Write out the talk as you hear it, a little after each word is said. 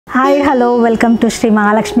Hi, hello, welcome to Sri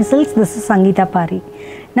Mahalakshmi Silks. This is Sangeeta Pari.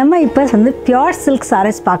 நம்ம இப்போ வந்து pure silk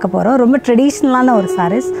sarees பார்க்க போகிறோம். ரொம்ப ட்ரெடிஷ்னலான ஒரு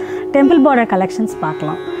sarees. டெம்பிள் பார்டர் கலெக்ஷன்ஸ்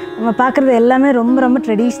பார்க்கலாம். நம்ம பார்க்குறது எல்லாமே ரொம்ப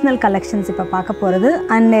ட்ரெடிஷ்னல் கலெக்ஷன்ஸ் இப்போ பார்க்க போகிறது.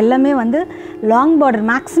 அண்ட் எல்லாமே வந்து லாங் பார்டர்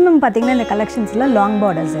மேக்ஸிமம் பார்த்திங்கன்னா இந்த கலெக்ஷன்ஸில் லாங்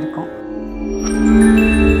பார்டர்ஸ் இருக்கும்.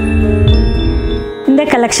 இந்த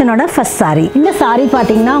கலெக்ஷனோட ஃபர்ஸ்ட் சாரீ. இந்த சாரீ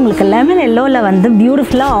பார்த்திங்கன்னா உங்களுக்கு லெமன் எல்லோவில் வந்து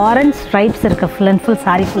பியூட்டிஃபுல்லாக ஆரஞ்ச் ஸ்ட்ரைப்ஸ் இருக்குது ஃபுல் அண்ட் ஃபுல்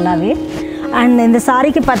சாரீ ஃபுல்லாகவே. அண்ட் இந்த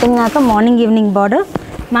சாரீக்கு பார்த்திங்கனாக்கா மார்னிங் ஈவினிங் பார்டர்,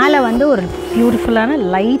 மேலே வந்து ஒரு பியூட்டிஃபுல்லான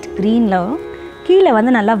லைட் க்ரீனில், கீழே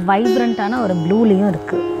வந்து நல்லா வைப்ரண்ட்டான ஒரு ப்ளூலேயும்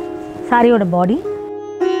இருக்குது சாரியோட பாடி.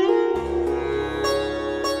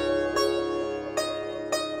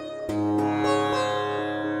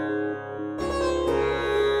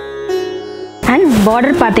 அண்ட்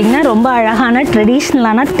பார்டர் பார்த்திங்கன்னா ரொம்ப அழகான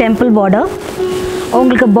ட்ரெடிஷ்னலான டெம்பிள் பார்டர்.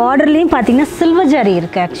 உங்களுக்கு பார்டர்லேயும் பார்த்திங்கன்னா சில்வர் ஜரி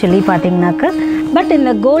இருக்குது ஆக்சுவலி பார்த்திங்கனாக்கா. பட்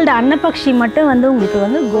இந்த கோல்டு அன்னபக்ஷி மட்டும் வந்து உங்களுக்கு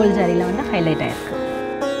வந்து கோல்டு ஜரியில் வந்து ஹைலைட் ஆகிருக்கு.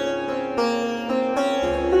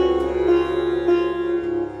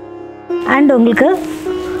 அண்ட் உங்களுக்கு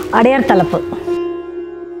அடையார் தலைப்பு.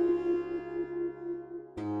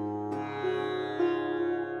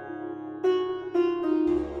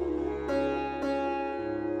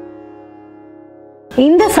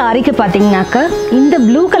 இந்த சாரிக்கு பார்த்தீங்கன்னாக்கா இந்த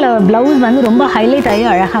ப்ளூ கலர் ப்ளவுஸ் வந்து ரொம்ப ஹைலைட் ஆகி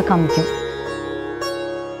அழகாக காமிக்கும்.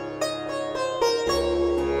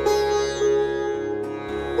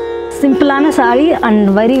 சிம்பிளான sorry and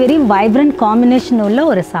very vibrant combination உள்ள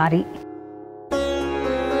ஒரு சாரி.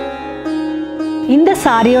 இந்த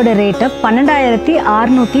சாரியோட ரேட்டு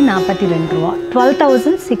 12,642 ரூபா,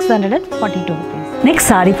 12,642 rupees.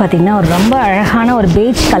 நெக்ஸ்ட் சாரி பார்த்தீங்கன்னா ஒரு ரொம்ப அழகான ஒரு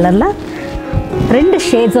பேஜ் கலரில் 2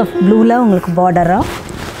 ஷேட்ஸ் ஆஃப் ப்ளூவில் உங்களுக்கு பார்டராக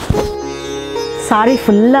சாரி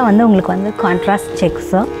ஃபுல்லாக வந்து உங்களுக்கு வந்து contrast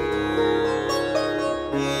sex.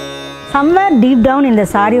 Somewhere deep down இந்த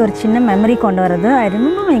சாரி ஒரு சின்ன மெமரி கொண்டு வரது. I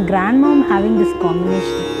remember my grand mom having this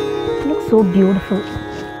combination. It looks so beautiful.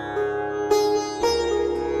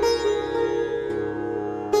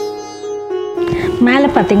 மேலே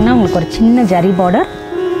பார்த்தீங்கன்னா உங்களுக்கு ஒரு சின்ன ஜரி பார்டர்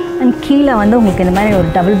அண்ட் கீழே வந்து உங்களுக்கு இந்த மாதிரி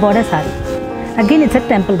ஒரு double border sorry. Again it's a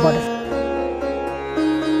temple border.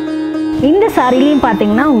 இந்த சாரிலையும்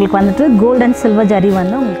பார்த்தீங்கன்னா உங்களுக்கு வந்துட்டு கோல்ட் அண்ட் சில்வர் ஜரி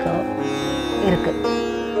வந்து உங்களுக்கு இருக்குது.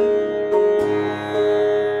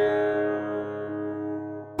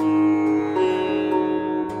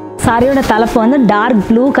 சாரியோட தலைப்பு வந்து டார்க்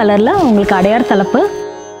ப்ளூ கலரில் உங்களுக்கு அடையார் தலைப்பு.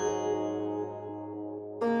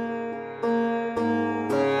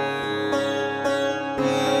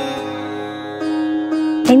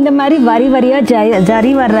 இந்த மாதிரி வரியாக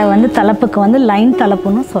ஜரி வர்ற வந்து தலைப்புக்கு வந்து லைன்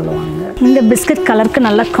தலைப்புன்னு சொல்லுவாங்க. இந்த பிஸ்கட் கலருக்கு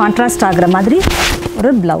நல்லா கான்ட்ராஸ்ட் ஆகிற மாதிரி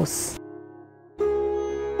ஒரு ப்ளவுஸ்.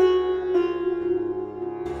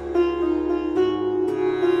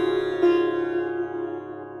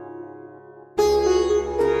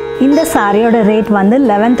 இந்த சாரியோட ரேட் வந்து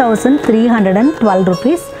 11,312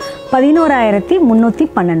 rupees,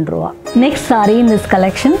 11,312 ரூபா. Next sorry in this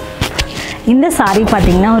collection. இந்த சாரி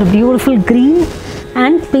பார்த்தீங்கன்னா ஒரு பியூட்டிஃபுல் க்ரீன்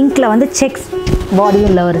அண்ட் பிங்க்கில் வந்து செக்ஸ் பாடி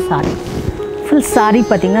உள்ள ஒரு சாரி. ஃபுல் சாரி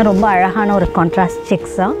பார்த்தீங்கன்னா ரொம்ப அழகான ஒரு கான்ட்ராஸ்ட்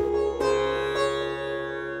செக்ஸாக.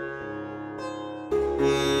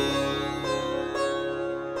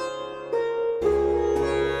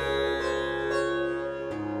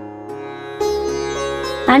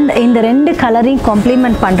 அண்ட் இந்த 2 கலரையும்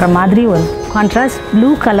காம்ப்ளிமெண்ட் பண்ணுற மாதிரி ஒரு கான்ட்ராஸ்ட் ப்ளூ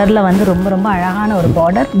கலரில் வந்து ரொம்ப அழகான ஒரு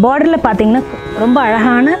பார்டரில் பார்த்தீங்கன்னா ரொம்ப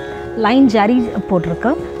அழகான லைன் ஜரி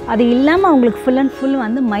போட்டிருக்கு. அது இல்லாமல் உங்களுக்கு ஃபுல் அண்ட் ஃபுல்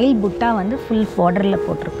வந்து மயில் புட்டா வந்து ஃபுல் பார்டரில்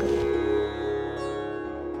போட்டிருக்கு.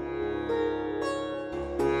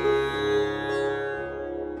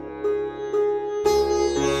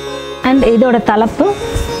 அண்ட் இதோட தலைப்பு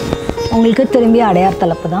உங்களுக்கு திரும்பி அடையார்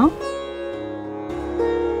தலைப்பு தான்.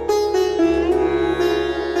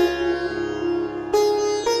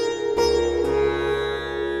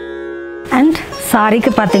 அண்ட்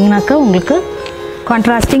சாரிக்கு பார்த்தீங்கன்னாக்கா உங்களுக்கு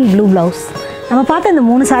கான்ட்ராஸ்டிங் ப்ளூ ப்ளவுஸ். நம்ம பார்த்த இந்த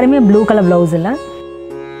 3 சாரியுமே ப்ளூ கலர் ப்ளவுஸ் இல்லை.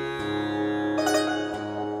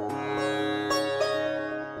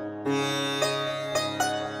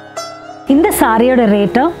 இந்த சாரியோட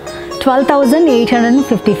ரேட்டு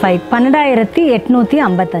 12,855,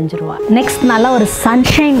 12,855 ரூபா. நெக்ஸ்ட் நல்லா ஒரு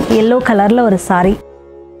சன்ஷைன் எல்லோ கலரில் ஒரு சாரி.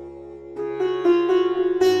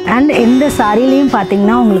 அண்ட் இந்த சாரிலையும்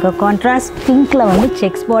பார்த்தீங்கன்னா உங்களுக்கு கான்ட்ராஸ்ட் பிங்க்கில் வந்து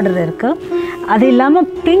செக்ஸ் பார்டர் இருக்குது. அது இல்லாமல்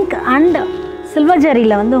பிங்க் அண்ட் சில்வர்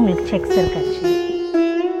ஜரியில் வந்து உங்களுக்கு செக்ஸ் இருக்குது ஆக்சுவலி.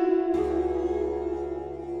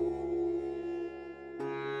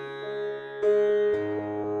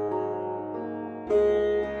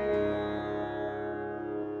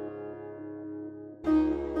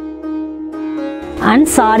 அண்ட்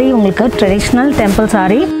சாரி உங்களுக்கு ட்ரெடிஷ்னல் டெம்பிள்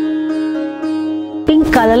சாரி.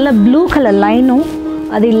 பிங்க் கலரில் ப்ளூ கலர் லைனும்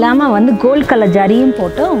அது இல்லாமல் வந்து கோல்ட் கலர் ஜரியும்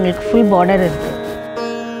போட்டு உங்களுக்கு ஃபுல் பார்டர் இருக்குது.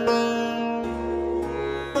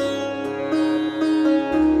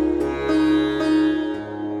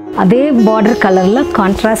 அதே பார்டர் கலரில்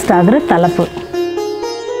கான்ட்ராஸ்ட் ஆகிற தலைப்பு.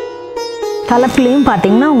 தலைப்புலேயும்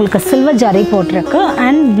பார்த்தீங்கன்னா உங்களுக்கு சில்வர் ஜரி போட்டிருக்கு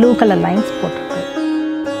அண்ட் ப்ளூ கலர் லைன்ஸ் போட்டிருக்கு.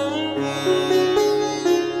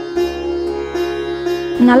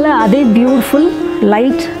 நல்ல அதே பியூட்டிஃபுல்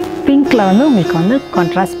லைட் பிங்க்கில் வந்து உங்களுக்கு வந்து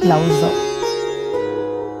கான்ட்ராஸ்ட் ப்ளவுஸும்.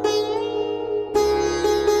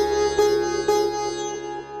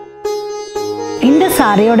 இந்த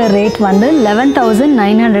சாரியோட ரேட் வந்து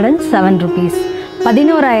 11,907 rupees,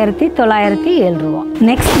 11,907 ரூபா.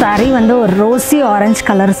 நெக்ஸ்ட் சாரீ வந்து ஒரு ரோசி ஆரஞ்சு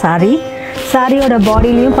கலர் சாரீ. சாரியோட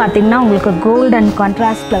பாடியிலையும் பார்த்தீங்கன்னா உங்களுக்கு கோல்டு அண்ட்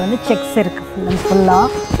கான்ட்ராஸ்டில் வந்து செக்ஸ் இருக்குது ஃபுல்லாக.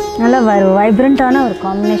 நல்ல வைப்ரண்ட்டான ஒரு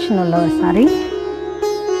காம்பினேஷன் உள்ள ஒரு sari.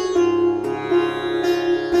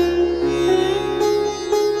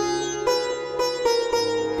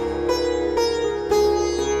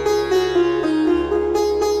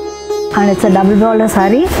 and it's a double border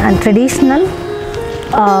saree and traditional.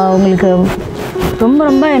 உங்களுக்கு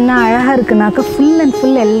ரொம்ப என்ன அழகாக இருக்குனாக்க ஃபுல் அண்ட்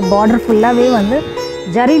ஃபுல் பார்டர் ஃபுல்லாகவே வந்து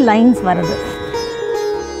ஜரி லைன்ஸ் வருது.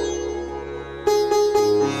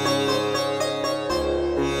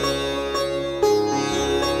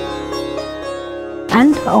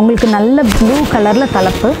 அண்ட் உங்களுக்கு நல்ல ப்ளூ கலரில்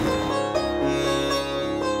தலைப்பு.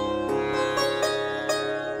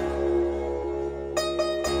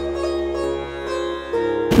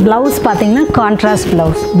 ப்ளவுஸ் பார்த்தீங்கன்னா கான்ட்ராஸ்ட்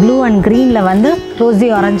ப்ளவுஸ், ப்ளூ அண்ட் க்ரீனில் வந்து ரோசி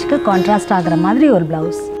ஆரஞ்சுக்கு கான்ட்ராஸ்ட் ஆகிற மாதிரி ஒரு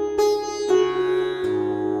ப்ளவுஸ்.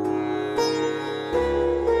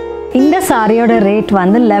 இந்த சாரியோட ரேட்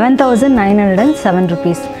வந்து 11,907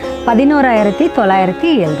 rupees,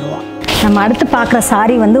 11,907 ரூபா. நம்ம அடுத்து பார்க்குற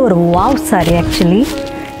சாரீ வந்து ஒரு வாவ் சாரீ. ஆக்சுவலி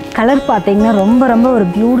கலர் பார்த்தீங்கன்னா ரொம்ப ஒரு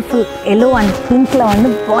பியூட்டிஃபுல் எல்லோ அண்ட் பிங்க்கில்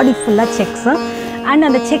வந்து பாடி ஃபுல்லாக செக்ஸு அண்ட்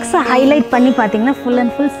அந்த செக்ஸை ஹைலைட் பண்ணி பார்த்தீங்கன்னா full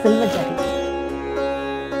and full silver zari.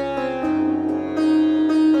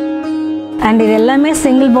 And இது எல்லாமே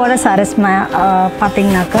சிங்கிள் பார்டர் சாரீஸ்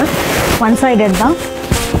பார்த்தீங்கன்னாக்கா ஒன் சைடட் தான்.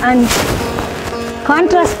 அண்ட்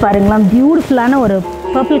கான்ட்ராஸ்ட் பாருங்களேன், பியூட்டிஃபுல்லான ஒரு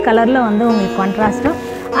பர்பிள் கலரில் வந்து உங்களுக்கு கான்ட்ராஸ்ட்டாக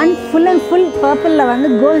அண்ட் ஃபுல் பர்பிளில் வந்து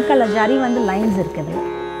கோல்ட் கலர் ஜரி வந்து லைன்ஸ் இருக்குது.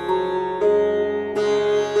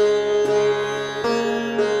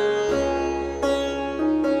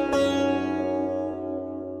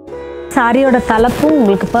 சாரியோட தலைப்பும்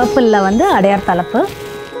உங்களுக்கு பர்பிளில் வந்து அடையார் தலைப்பு.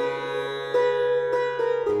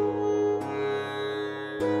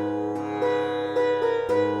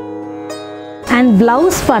 அண்ட்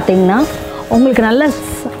ப்ளவுஸ் பார்த்தீங்கன்னா உங்களுக்கு நல்ல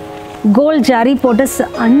கோல்ட் ஜாரி போட்டு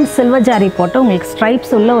அண்ட் சில்வர் ஜாரி போட்டு உங்களுக்கு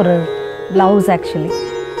ஸ்ட்ரைப்ஸ் உள்ள ஒரு blouse. Actually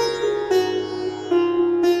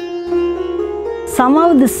somehow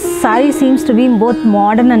this saree seems to be both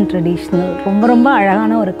modern and traditional. ரொம்ப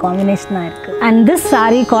அழகான ஒரு காம்பினேஷனாக இருக்குது. And this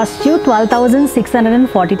saree cost you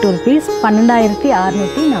 12,642 rupees,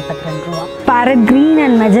 12,642 ரூபா. Farad green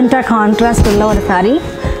and magenta contrast உள்ள ஒரு saree.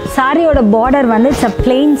 சாரியோட பார்டர் வந்து it's a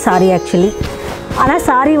plain saree actually. ஆனால்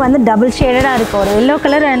சாரீ வந்து டபுள் ஷேடடாக இருக்குது, ஒரு எல்லோ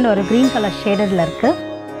கலர் அண்ட் ஒரு க்ரீன் கலர் ஷேடடில் இருக்குது.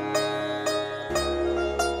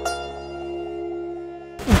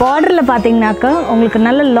 பார்டரில் பார்த்தீங்கன்னாக்கா உங்களுக்கு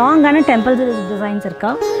நல்ல லாங்கான டெம்பிள் டிசைன்ஸ்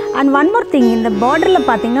இருக்கா. அண்ட் ஒன் மோர் திங், இந்த பார்டரில்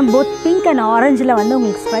பார்த்தீங்கன்னா போத் பிங்க் அண்ட் ஆரஞ்சில் வந்து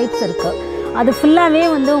உங்களுக்கு ஸ்ட்ரைப்ஸ் இருக்குது. அது ஃபுல்லாகவே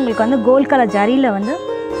வந்து உங்களுக்கு வந்து கோல்ட் கலர் ஜரியில் வந்து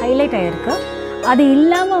ஹைலைட் ஆகிருக்கு. அது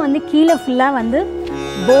இல்லாமல் வந்து கீழே ஃபுல்லாக வந்து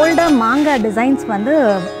போல்டாக மாங்காய் டிசைன்ஸ் வந்து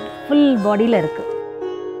ஃபுல் பாடியில் இருக்குது.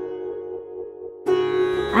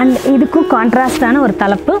 அண்ட் இதுக்கும் கான்ட்ராஸ்டான ஒரு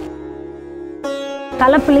தலைப்பு.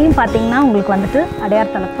 தலைப்புலேயும் பார்த்தீங்கன்னா உங்களுக்கு வந்துட்டு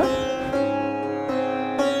அடையார் தலைப்பு.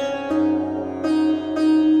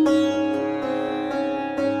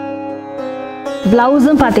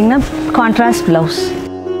 ப்ளவுஸும் பார்த்தீங்கன்னா கான்ட்ராஸ்ட் ப்ளவுஸ்.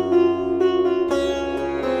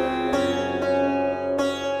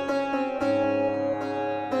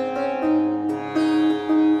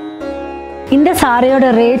 இந்த சாரியோட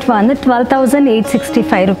ரேட் வந்து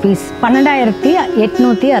 12,865 rupees,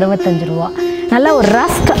 12,865 ரூபா. நல்ல ஒரு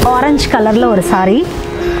ரஸ்ட் ஆரஞ்சு கலரில் ஒரு சாரீ.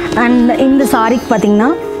 அண்ட் இந்த சாரிக்கு பார்த்தீங்கன்னா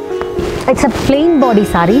it's a plain body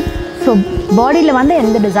sari. So பாடியில் வந்து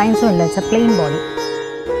எந்த டிசைன்ஸும் இல்லை, it's a plain body.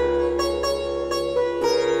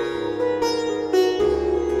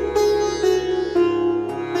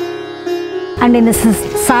 And இந்த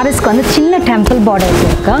சாரீஸ்க்கு வந்து சின்ன டெம்பிள் பார்டர்ஸ்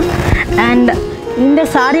இருக்கு. அண்ட் இந்த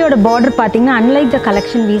சாரியோட பார்டர் பார்த்தீங்கன்னா unlike the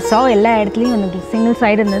collection we saw எல்லா இடத்துலையும் வந்து சிங்கிள்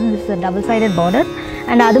சைடு இருந்தது, this double sided border.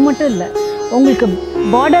 And அது மட்டும் இல்லை, உங்களுக்கு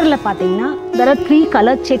பார்டரில் பார்த்தீங்கன்னா there are 3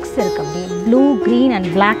 color செக்ஸ் இருக்குது. அப்படியே ப்ளூ க்ரீன் அண்ட்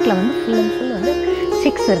பிளாக்ல வந்து ஃபுல் அண்ட் ஃபுல் வந்து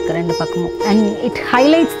செக்ஸ் இருக்குது ரெண்டு பக்கமும். And it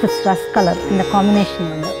highlights this rust colour. இந்த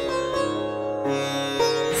காம்பினேஷன் வந்து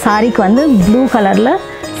சாரிக்கு வந்து ப்ளூ கலரில்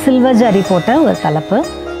சில்வர் ஜரி போட்ட ஒரு தலைப்பு.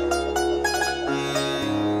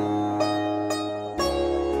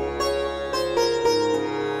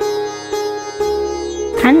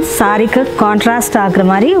 அண்ட் சாரிக்கு கான்ட்ராஸ்ட் ஆகிற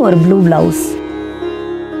மாதிரி ஒரு ப்ளூ ப்ளவுஸ்.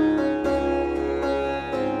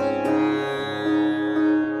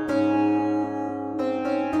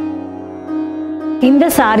 இந்த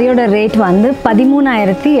சாரியோட ரேட் வந்து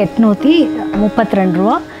 13,832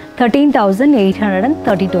 ரூபா,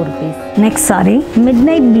 13,832 rupees. Next saree,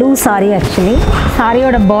 midnight blue saree actually.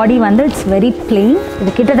 சாரியோட பாடி வந்து இட்ஸ் வெரி பிளெயின். இது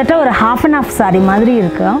கிட்டத்தட்ட ஒரு half and half saree மாதிரி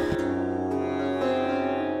இருக்கு.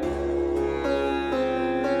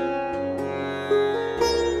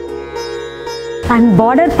 அண்ட்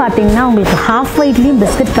பார்டர் பார்த்தீங்கன்னா உங்களுக்கு ஹாஃப் ஒயிட்லேயும்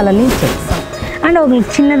பிஸ்கட் கலர்லேயும் செக்ஸ். அண்ட்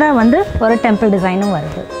உங்களுக்கு சின்னதாக வந்து ஒரு டெம்பிள் டிசைனும்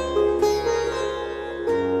வருது.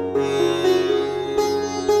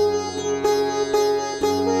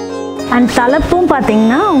 அண்ட் தலைப்பும்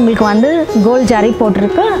பார்த்தீங்கன்னா உங்களுக்கு வந்து கோல்ட் ஜரி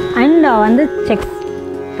போட்டிருக்கு. அண்ட் வந்து செக்ஸ்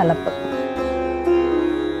தலைப்பு.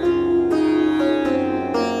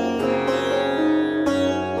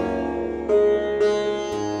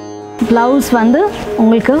 ப்ளவுஸ் வந்து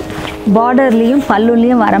உங்களுக்கு பார்டர்லேயும்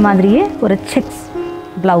பல்லுலேயும் வர மாதிரியே ஒரு செக்ஸ்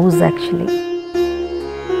ப்ளவுஸ் ஆக்சுவலி.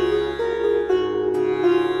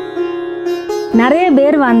 நிறைய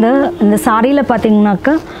பேர் வந்து இந்த சாரியில்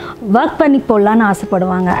பார்த்தீங்கன்னாக்கா ஒர்க் பண்ணி போடலான்னு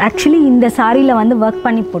ஆசைப்படுவாங்க. ஆக்சுவலி இந்த சாரியில் வந்து ஒர்க்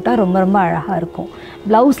பண்ணி போட்டால் ரொம்ப ரொம்ப அழகாக இருக்கும்.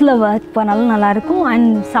 ப்ளவுஸில் ஒர்க் பண்ணாலும் நல்லாயிருக்கும். அண்ட்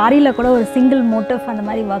சாரியில் கூட ஒரு சிங்கிள் மோட்டிவ் அந்த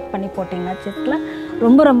மாதிரி ஒர்க் பண்ணி போட்டிங்கன்னா செஸ்ட்டில்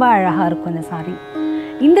ரொம்ப ரொம்ப அழகாக இருக்கும் இந்த சாரி.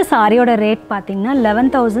 இந்த சாரியோட ரேட் பார்த்திங்கன்னா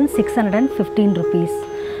 11,615 rupees,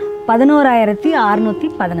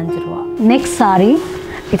 11,615 ரூபா. Next sorry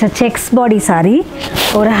it's a sex body sorry.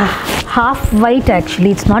 ஒரு half white actually,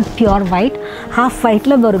 it's not pure white. half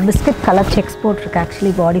whiteல ஒரு பிஸ்கட் கலர் செக்ஸ் போட்டிருக்கு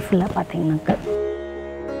ஆக்சுவலி பாடி ஃபுல்லாக பார்த்தீங்கன்னாக்க.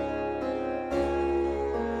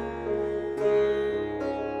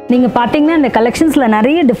 நீங்கள் பார்த்தீங்கன்னா இந்த கலெக்ஷன்ஸில்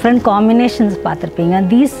நிறைய டிஃப்ரெண்ட் காம்பினேஷன்ஸ் பார்த்துருப்பீங்க.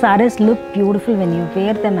 These sarees look beautiful when you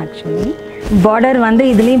wear them actually. Border வந்து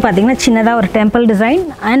இதுலேயும் பார்த்தீங்கன்னா சின்னதாக ஒரு டெம்பிள் டிசைன்.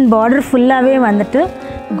 அண்ட் பார்டர் ஃபுல்லாகவே வந்துட்டு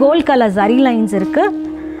கோல்ட் கலர் ஜரி லைன்ஸ் இருக்குது.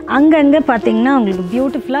 அங்கங்கே பார்த்தீங்கன்னா உங்களுக்கு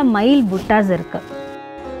பியூட்டிஃபுல்லாக மயில் புட்டாஸ் இருக்குது.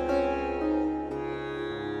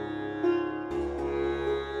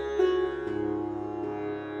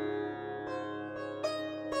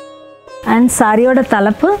 அண்ட் சாரியோட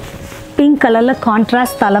தலைப்பு பிங்க் கலரில்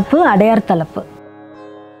கான்ட்ராஸ்ட் தலைப்பு, அடையார் தலைப்பு.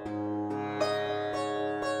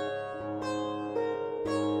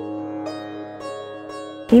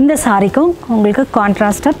 இந்த சாரிக்கும் உங்களுக்கு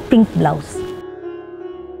கான்ட்ராஸ்டாக பிங்க் ப்ளவுஸ்.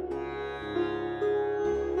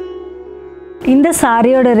 இந்த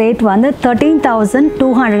சாரியோட ரேட் வந்து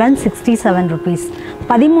 13,267 rupees,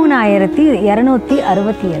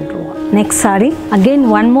 13,267 ரூபா. Next sorry again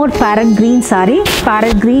one more farad green sorry.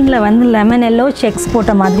 Farad க்ரீனில் வந்து லெமன் எல்லோ செக்ஸ்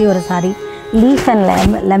போட்ட மாதிரி ஒரு sorry, leaf and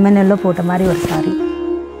lemon yellow போட்ட மாதிரி ஒரு சாரி.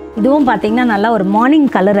 இதுவும் பார்த்தீங்கன்னா நல்லா ஒரு மார்னிங்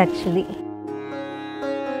கலர் ஆக்சுவலி.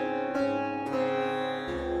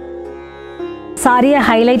 சாரியை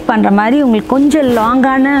ஹைலைட் பண்ணுற மாதிரி உங்களுக்கு கொஞ்சம்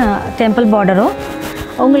லாங்கான டெம்பிள் பார்டரும்,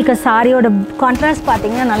 உங்களுக்கு சாரியோட கான்ட்ராஸ்ட்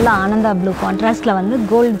பார்த்தீங்கன்னா நல்லா ஆனந்தா ப்ளூ கான்ட்ராஸ்டில் வந்து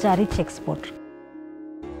கோல்ட் ஜாரி செக்ஸ் போட்டிருக்கு.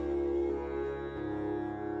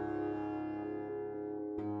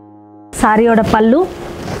 சாரியோட பல்லு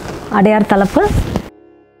அடையார் தலைப்பு.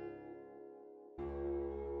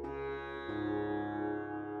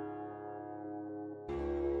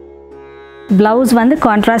 ப்ளவுஸ் வந்து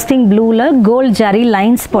கான்ட்ராஸ்டிங் ப்ளூவில் கோல்ட் ஜரி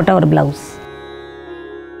லைன்ஸ் போட்ட ஒரு ப்ளவுஸ்.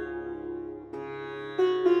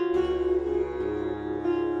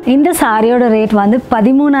 இந்த சாரியோட ரேட் வந்து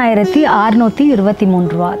 13,623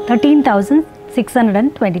 ரூபா,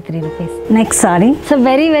 13,623 rupees. Next sorry it's a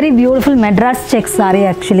very very beautiful Madras sex sorry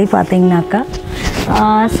actually. பார்த்தீங்கன்னாக்கா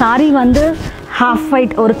சாரி வந்து ஹாஃப்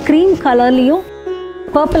ஒயிட் ஒரு க்ரீம் கலர்லேயும்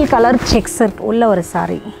பர்பிள் கலர் செக்ஸ் உள்ள ஒரு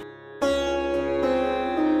சாரி.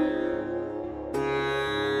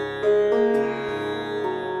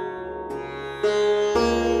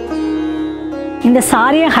 இந்த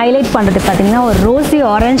சாரியை ஹைலைட் பண்ணுறது பார்த்தீங்கன்னா ஒரு ரோசி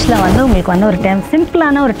ஆரஞ்சில் வந்து உங்களுக்கு வந்து ஒரு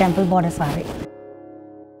சிம்பிளான ஒரு டெம்பிள் பார்டர் சாரி.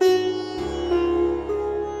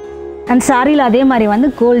 அண்ட் சாரியில் அதே மாதிரி வந்து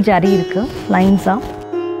கோல்ட் ஜரி இருக்குது லைன்ஸாக.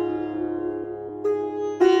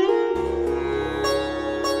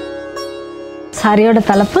 சாரியோட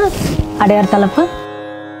தலைப்பு அடையார் தலைப்பு.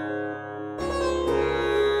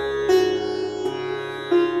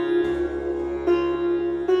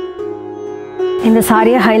 இந்த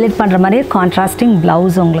சாரியை ஹைலைட் பண்ணுற மாதிரியே கான்ட்ராஸ்டிங்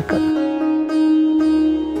ப்ளவுஸ் உங்களுக்கு.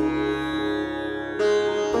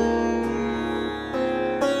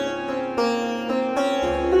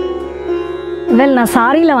 வெல் நான்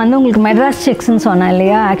சாரியில் வந்து உங்களுக்கு மெட்ராஸ் செக்ஸ்ன்னு சொன்னேன்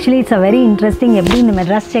இல்லையா. Actually it's a very interesting எப்படி இந்த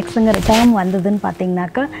மெட்ராஸ் செக்ஸுங்கிற டேர்ம் வந்ததுன்னு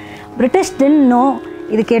பார்த்தீங்கன்னாக்கா பிரிட்டிஷ் டின் நோ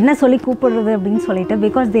இதுக்கு என்ன சொல்லி கூப்பிடுறது அப்படின்னு சொல்லிட்டு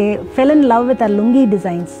because they fell in love with a lungi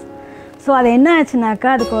designs. So அது என்ன ஆச்சுனாக்கா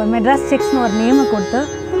அதுக்கு ஒரு மெட்ராஸ் செக்ஸ்னு ஒரு நேமை கொடுத்து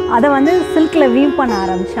அதை வந்து சில்கில் வீவ் பண்ண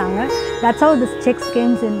ஆரம்பித்தாங்க. That's how this sex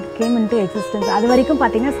game in to existence. அது வரைக்கும்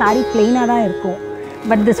பார்த்தீங்கன்னா சாரீ பிளெயினாக தான் இருக்கும்.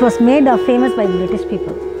 But this was made famous by British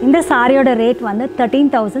people. இந்த சாரியோட ரேட் வந்து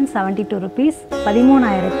 13,072 rupees,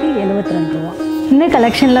 13,072 ரூபா. இந்த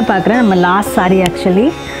கலெக்ஷனில் பார்க்குற நம்ம லாஸ்ட் சாரீ ஆக்சுவலி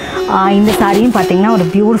இந்த சாரியும் பார்த்தீங்கன்னா ஒரு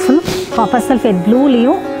beautiful copper sulphate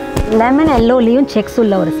ப்ளூலேயும் lemon எல்லோலேயும் sex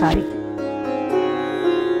உள்ள ஒரு சாரீ.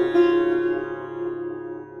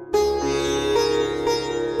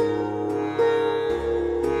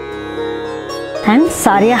 அண்ட்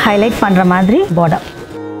சாரியை ஹைலைட் பண்ணுற மாதிரி பார்டர்.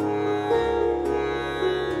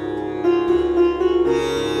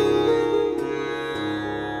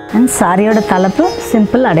 அண்ட் சாரியோட தலைப்பு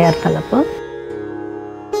சிம்பிள் அடையார் தலைப்பு.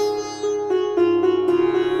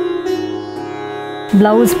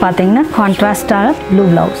 ப்ளவுஸ் பார்த்தீங்கன்னா கான்ட்ராஸ்டான ப்ளூ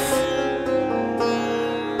ப்ளவுஸ்.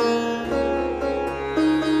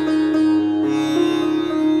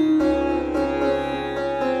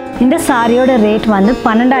 இந்த சாரியோட ரேட் வந்து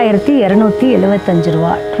 12,275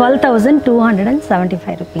 ரூபா,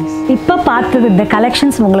 12,275 rupees. இப்போ பார்த்தது இந்த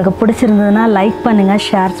கலெக்ஷன்ஸ் உங்களுக்கு பிடிச்சிருந்ததுன்னா லைக் பண்ணுங்கள்,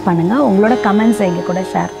 ஷேர்ஸ் பண்ணுங்கள், உங்களோட கமெண்ட்ஸ் எங்கள் கூட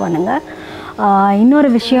ஷேர் பண்ணுங்கள். இன்னொரு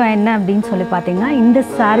விஷயம் என்ன அப்படின்னு சொல்லி பார்த்தீங்கன்னா இந்த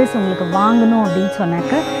சாரீஸ் உங்களுக்கு வாங்கணும் அப்படின்னு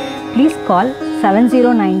சொன்னாக்க please call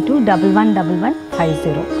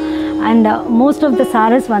 7092111150. And most of the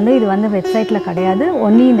saris வந்து இது வந்து வெப்சைட்டில் கிடையாது,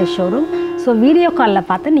 ஒன்லி இந்த ஷோரூம். ஸோ வீடியோ காலில்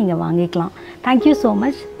பார்த்து நீங்கள் வாங்கிக்கலாம். Thank you so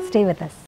much. Stay with us.